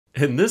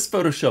In this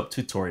Photoshop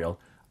tutorial,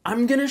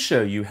 I'm going to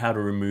show you how to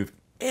remove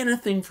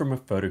anything from a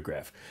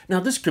photograph.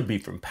 Now this could be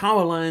from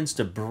power lines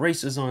to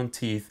braces on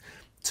teeth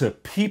to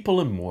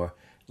people and more.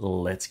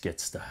 Let's get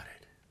started.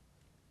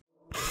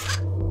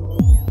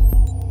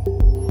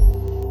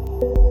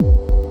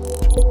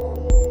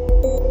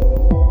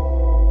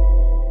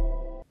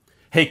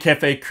 Hey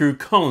Cafe crew,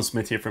 Colin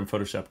Smith here from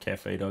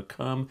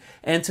photoshopCAFE.com,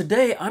 and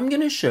today I'm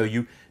going to show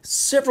you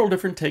several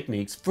different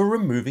techniques for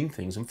removing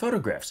things in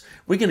photographs.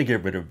 We're going to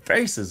get rid of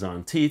braces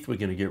on teeth, we're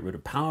going to get rid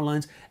of power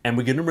lines, and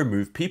we're going to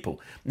remove people.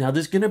 Now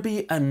there's going to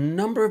be a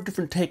number of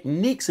different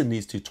techniques in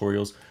these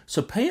tutorials,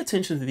 so pay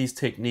attention to these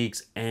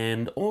techniques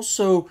and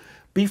also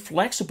be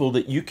flexible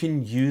that you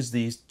can use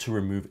these to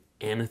remove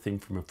anything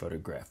from a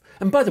photograph.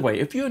 And by the way,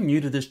 if you're new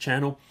to this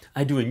channel,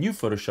 I do a new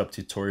Photoshop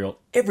tutorial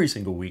every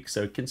single week,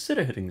 so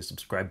consider hitting the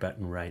subscribe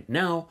button right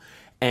now.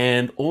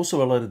 And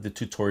also a lot of the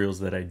tutorials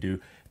that I do,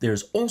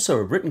 there's also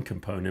a written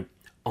component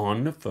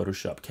on the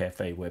Photoshop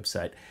Cafe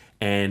website.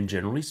 And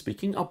generally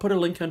speaking, I'll put a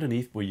link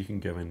underneath where you can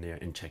go in there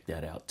and check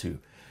that out too.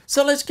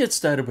 So let's get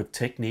started with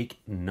technique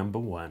number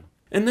one.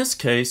 In this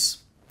case,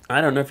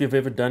 I don't know if you've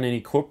ever done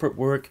any corporate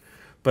work,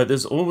 but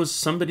there's always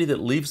somebody that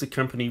leaves the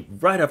company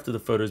right after the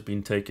photo's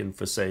been taken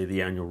for, say,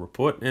 the annual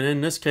report. And in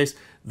this case,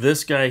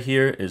 this guy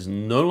here is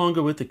no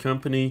longer with the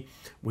company.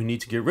 We need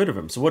to get rid of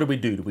him. So what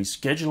do? Do we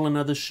schedule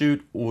another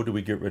shoot, or do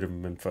we get rid of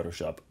him in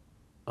Photoshop?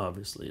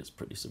 Obviously, it's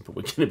pretty simple.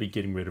 We're going to be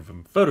getting rid of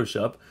him in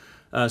Photoshop.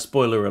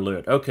 Spoiler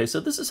alert. Okay, so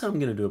this is how I'm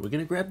going to do it. We're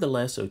going to grab the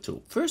lasso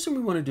tool. First thing we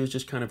want to do is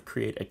just kind of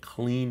create a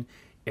clean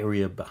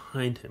area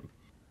behind him.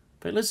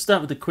 Okay, let's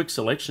start with the quick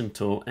selection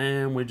tool,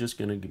 and we're just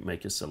going to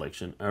make a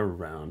selection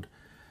around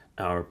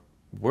our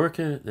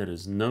worker that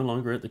is no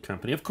longer at the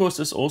company. Of course,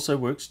 this also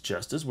works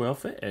just as well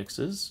for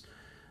exes.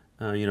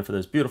 You know, for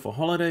those beautiful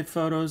holiday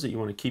photos that you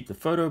want to keep the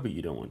photo, but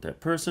you don't want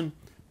that person.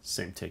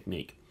 Same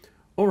technique.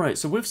 All right,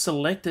 so we've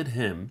selected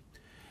him.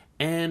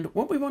 And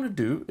what we want to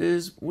do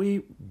is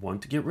we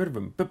want to get rid of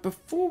him. But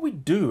before we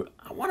do,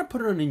 I want to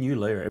put it on a new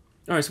layer.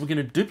 All right, so we're going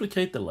to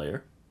duplicate the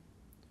layer.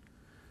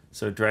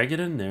 So drag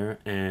it in there,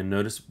 and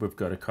notice we've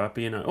got a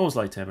copy, and I always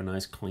like to have a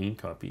nice clean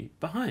copy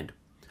behind.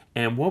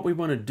 And what we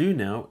want to do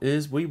now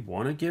is we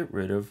want to get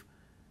rid of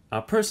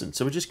our person.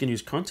 So we're just going to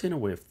use Content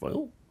Aware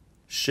Fill,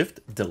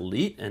 Shift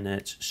Delete, and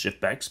that's Shift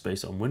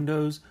Backspace on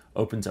Windows,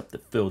 opens up the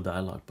Fill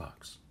dialog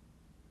box.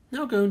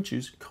 Now go and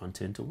choose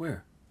Content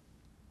Aware.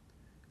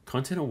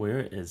 Content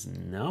Aware is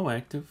now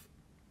active,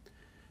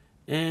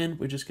 and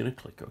we're just going to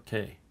click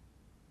OK.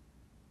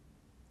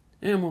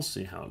 And we'll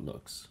see how it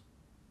looks.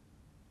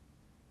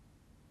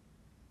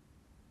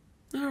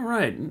 All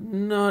right,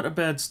 not a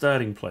bad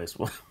starting place.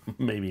 Well,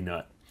 maybe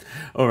not.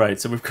 All right,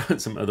 so we've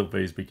got some other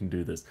ways we can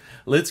do this.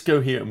 Let's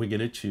go here, and we're going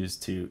to choose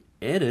to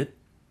edit.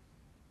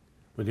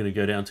 We're going to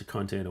go down to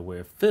Content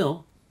Aware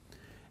Fill.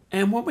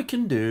 And what we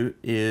can do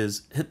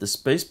is hit the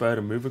space bar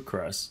to move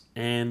across.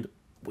 And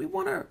we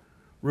want to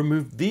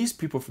remove these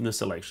people from the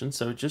selection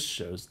so it just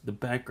shows the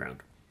background.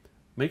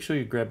 Make sure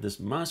you grab this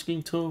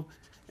masking tool,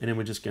 and then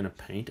we're just going to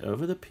paint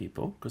over the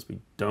people because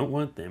we don't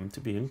want them to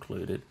be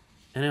included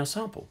in our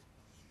sample.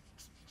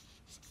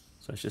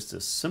 So it's just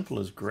as simple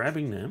as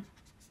grabbing them.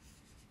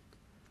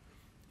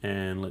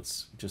 And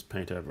let's just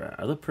paint over our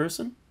other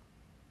person.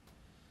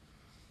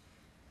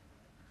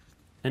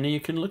 And then you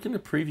can look in the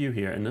preview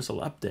here, and this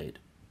will update.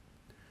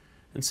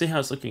 And see how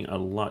it's looking a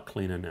lot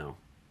cleaner now.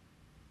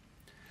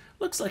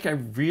 Looks like I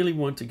really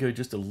want to go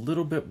just a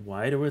little bit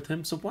wider with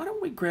him. So why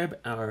don't we grab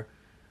our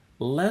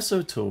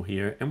lasso tool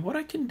here, and what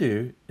I can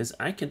do is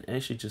I can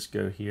actually just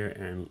go here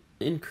and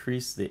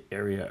increase the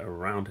area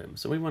around him.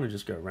 So we want to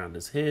just go around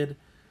his head.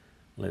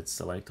 Let's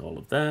select all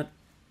of that.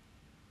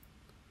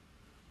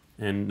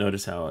 And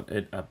notice how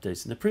it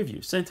updates in the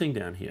preview. Same thing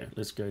down here.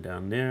 Let's go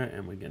down there,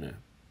 and we're going to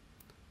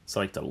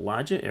select a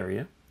larger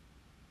area.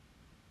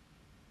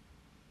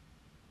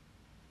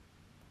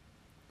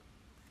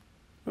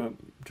 Oh,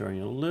 drawing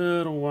a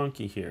little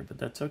wonky here, but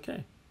that's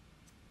okay.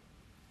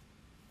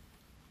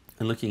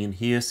 And looking in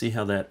here, see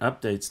how that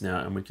updates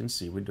now, and we can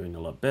see we're doing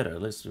a lot better.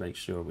 Let's make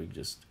sure we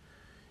just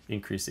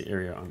increase the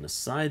area on the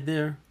side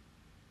there.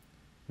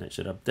 That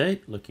should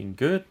update, looking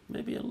good.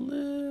 Maybe a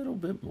little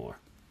bit more.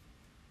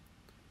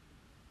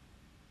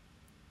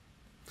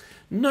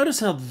 Notice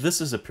how this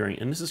is appearing,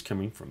 and this is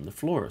coming from the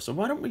floor. So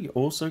why don't we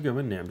also go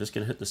in there? I'm just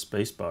going to hit the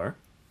space bar,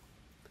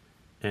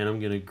 and I'm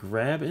going to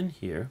grab in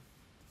here.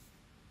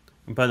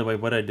 And by the way,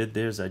 what I did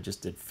there is I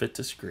just did fit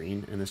to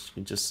screen, and this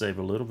can just save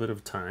a little bit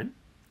of time.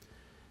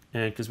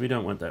 And because we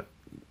don't want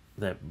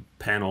that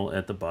panel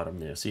at the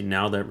bottom there. See,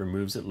 now that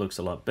removes it, looks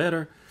a lot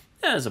better.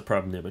 Yeah, there's a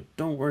problem there, but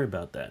don't worry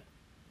about that.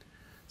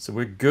 So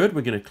we're good.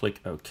 We're going to click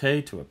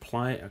OK to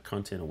apply our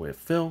Content Aware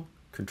Fill,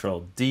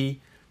 Control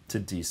D to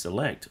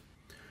deselect.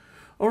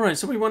 All right,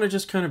 so we want to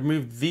just kind of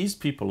move these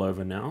people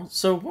over now.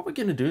 So what we're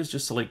going to do is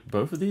just select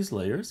both of these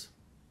layers,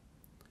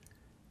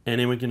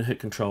 and then we're going to hit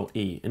Control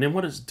E. And then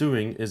what it's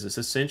doing is it's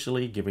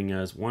essentially giving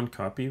us one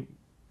copy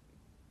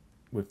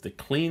with the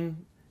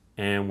clean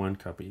and one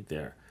copy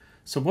there.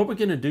 So what we're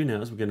going to do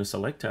now is we're going to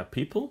select our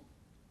people,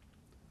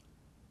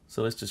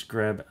 So let's just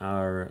grab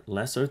our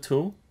lasso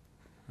tool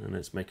and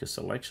let's make a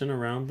selection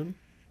around them.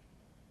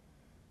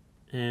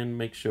 And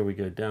make sure we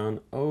go down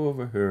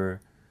over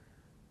her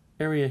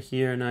area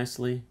here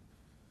nicely.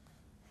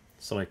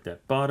 Select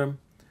that bottom.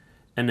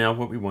 And now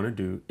what we want to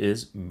do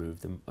is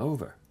move them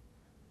over.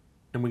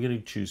 And we're going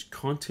to choose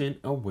Content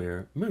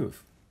Aware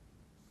Move.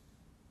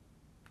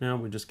 Now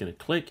we're just going to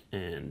click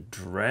and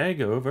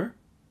drag over.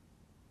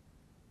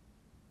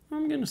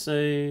 I'm going to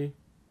say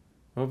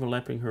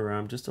overlapping her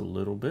arm just a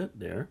little bit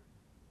there.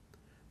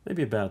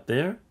 Maybe about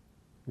there.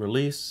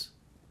 Release.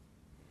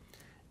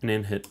 And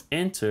then hit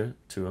Enter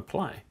to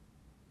apply.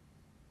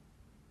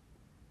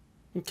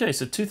 Okay,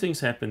 so two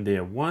things happened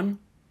there. One,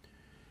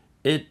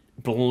 it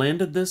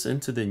blended this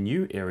into the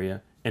new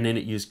area, and then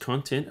it used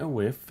Content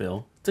Aware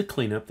Fill to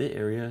clean up the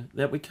area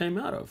that we came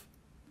out of.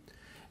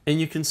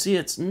 And you can see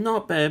it's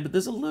not bad, but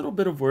there's a little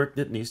bit of work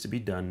that needs to be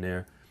done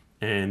there.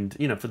 And,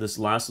 you know, for this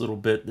last little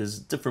bit, there's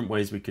different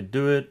ways we could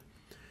do it.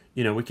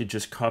 You know, we could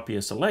just copy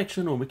a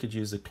selection, or we could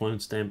use the clone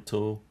stamp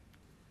tool,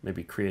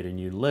 maybe create a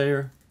new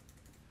layer.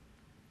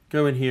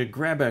 Go in here,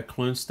 grab our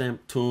clone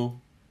stamp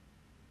tool,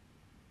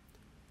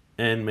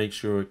 and make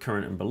sure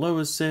current and below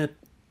is set.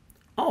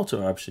 Alt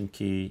or Option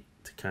key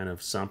to kind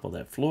of sample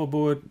that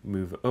floorboard,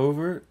 move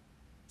over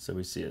so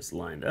we see it's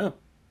lined up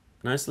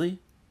nicely.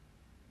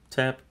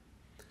 Tap,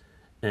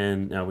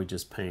 and now we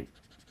just paint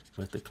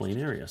with the clean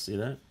area. See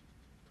that?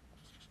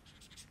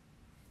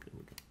 There we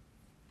go.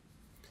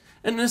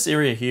 And in this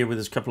area here, where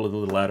there's a couple of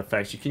little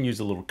artifacts, you can use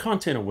a little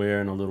Content Aware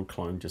and a little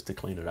clone just to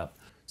clean it up.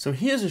 So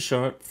here's a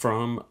shot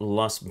from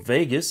Las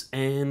Vegas,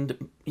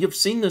 and you've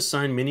seen this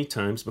sign many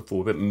times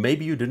before, but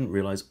maybe you didn't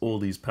realize all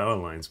these power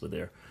lines were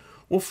there.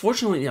 Well,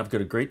 fortunately, I've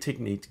got a great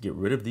technique to get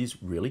rid of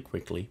these really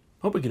quickly.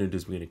 What we're going to do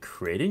is we're going to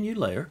create a new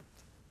layer.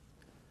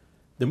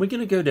 Then we're going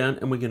to go down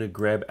and we're going to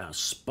grab our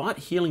Spot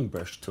Healing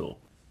Brush tool.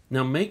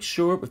 Now make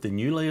sure with the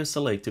new layer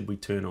selected, we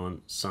turn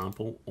on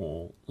Sample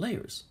All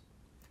Layers.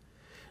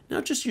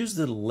 Now just use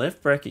the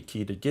left bracket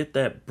key to get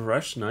that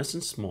brush nice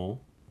and small.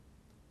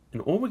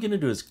 And all we're going to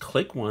do is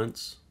click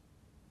once,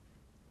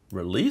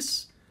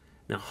 release.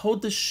 Now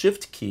hold the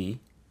Shift key,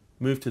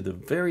 move to the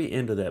very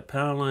end of that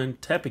power line,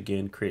 tap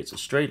again, creates a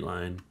straight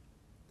line,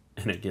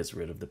 and it gets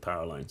rid of the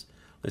power lines.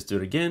 Let's do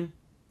it again.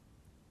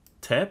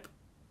 Tap,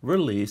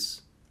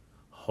 release,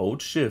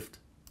 hold Shift,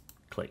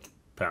 click,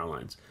 power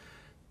lines.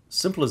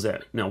 Simple as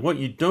that. Now what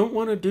you don't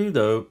want to do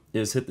though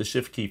is hit the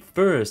Shift key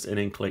first and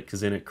then click, because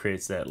then it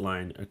creates that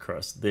line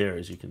across there,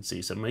 as you can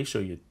see. So make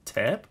sure you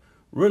tap,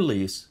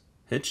 release,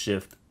 hit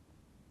Shift,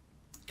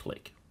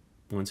 click.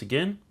 Once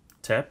again,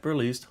 tap,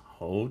 release,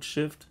 hold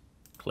Shift,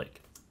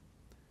 click.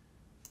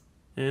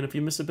 And if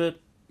you miss a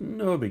bit,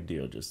 no big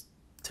deal. Just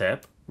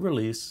tap,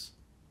 release,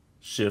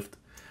 Shift.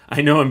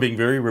 I know I'm being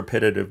very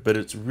repetitive, but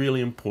it's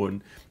really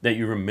important that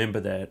you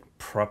remember that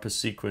proper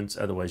sequence.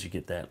 Otherwise, you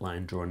get that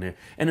line drawn there.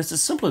 And it's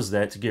as simple as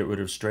that to get rid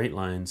of straight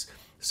lines,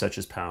 such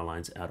as power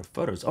lines, out of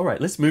photos. All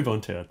right, let's move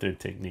on to our third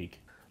technique.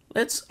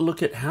 Let's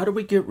look at how do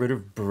we get rid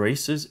of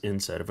braces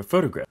inside of a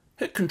photograph.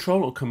 Hit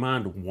Control or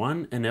Command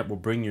 1 and that will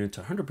bring you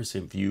into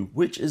 100% view,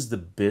 which is the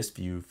best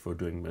view for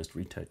doing most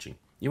retouching.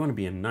 You want to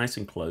be in nice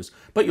and close,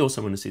 but you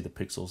also want to see the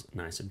pixels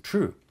nice and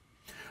true.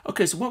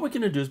 Okay, so what we're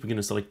going to do is we're going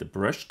to select the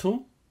brush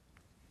tool.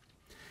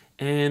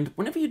 And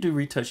whenever you do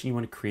retouching, you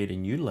want to create a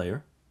new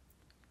layer.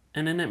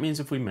 And then that means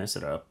if we mess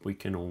it up, we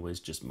can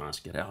always just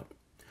mask it out.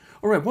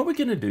 All right, what we're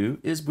going to do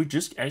is we're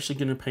just actually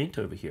going to paint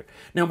over here.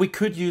 Now we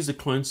could use the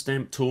clone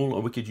stamp tool,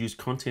 or we could use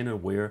Content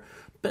Aware,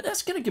 but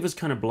that's going to give us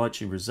kind of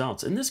blotchy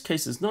results. In this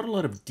case, there's not a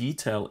lot of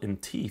detail in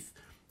teeth.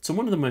 So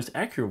one of the most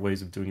accurate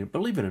ways of doing it,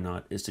 believe it or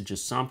not, is to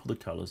just sample the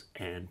colors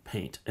and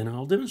paint. And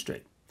I'll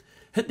demonstrate.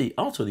 Hit the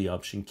Alt or the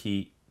Option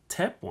key,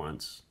 tap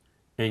once,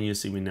 and you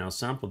see we now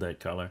sample that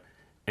color,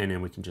 and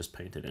then we can just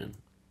paint it in.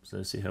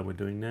 So see how we're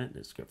doing that?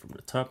 Let's go from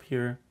the top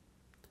here.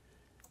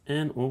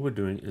 And all we're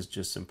doing is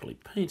just simply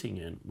painting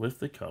in with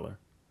the color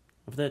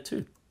of that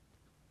tooth.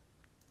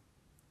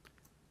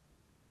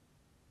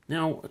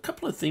 Now, a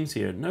couple of things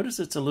here. Notice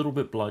it's a little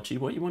bit blotchy.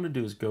 What you want to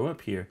do is go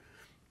up here,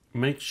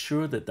 make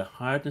sure that the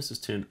hardness is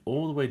turned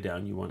all the way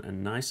down. You want a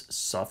nice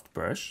soft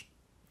brush.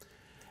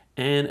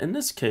 And in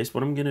this case,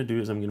 what I'm going to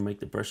do is I'm going to make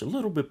the brush a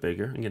little bit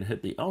bigger. I'm going to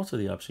hit the Alt or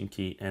the Option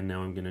key, and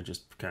now I'm going to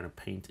just kind of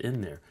paint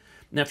in there.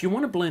 Now, if you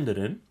want to blend it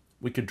in,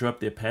 we could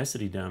drop the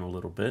opacity down a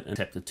little bit and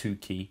tap the 2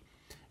 key.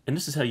 And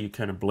this is how you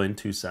kind of blend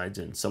two sides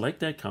in. Select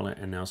that color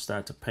and now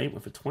start to paint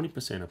with a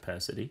 20%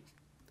 opacity.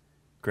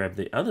 Grab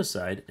the other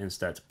side and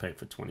start to paint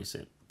for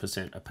 20%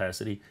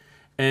 opacity.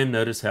 And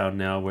notice how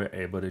now we're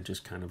able to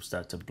just kind of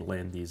start to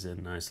blend these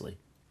in nicely.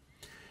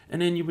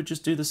 And then you would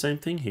just do the same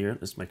thing here.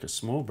 Let's make a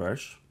small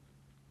brush.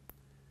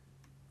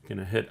 We're going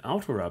to hit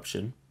Alt or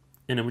Option,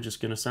 and then we're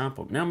just going to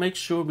sample. Now make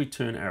sure we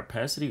turn our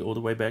opacity all the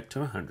way back to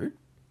 100,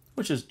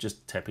 which is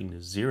just tapping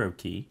the 0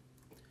 key.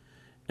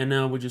 And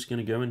now we're just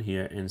going to go in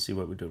here and see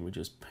what we're doing. We're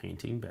just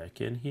painting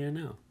back in here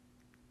now.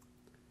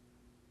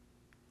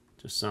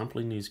 Just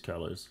sampling these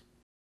colors.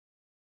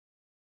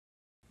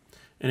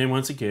 And then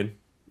once again,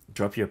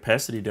 drop your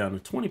opacity down to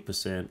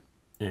 20%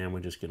 And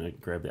we're just going to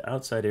grab the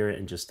outside area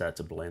and just start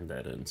to blend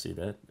that in. See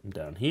that? And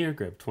down here,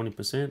 grab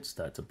 20%,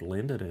 start to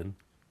blend it in.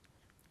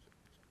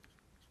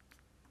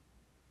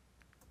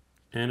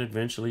 And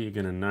eventually you're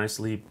going to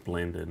nicely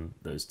blend in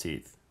those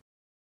teeth.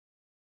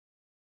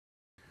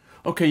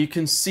 Okay, you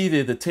can see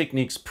there the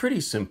technique's pretty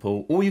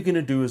simple. All you're going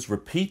to do is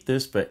repeat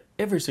this for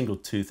every single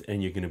tooth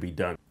and you're going to be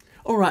done.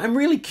 Alright, I'm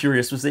really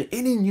curious, was there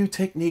any new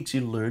techniques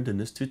you learned in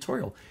this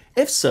tutorial?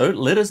 If so,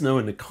 let us know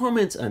in the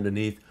comments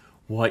underneath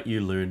what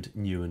you learned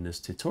new in this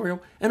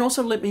tutorial, and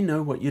also let me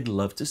know what you'd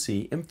love to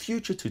see in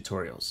future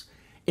tutorials.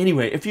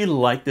 Anyway, if you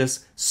like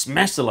this,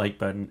 smash the like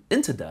button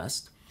into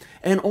dust,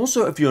 and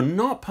also if you're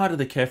not part of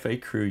the Cafe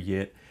crew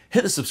yet,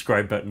 hit the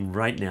subscribe button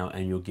right now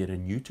and you'll get a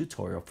new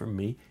tutorial from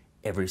me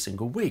every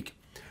single week.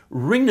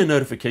 Ring the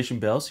notification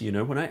bell so you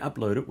know when I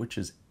upload it, which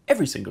is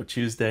every single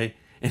Tuesday.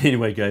 And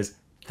anyway guys,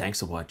 thanks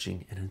for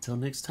watching, and until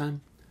next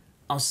time,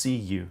 I'll see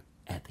you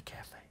at the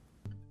cafe.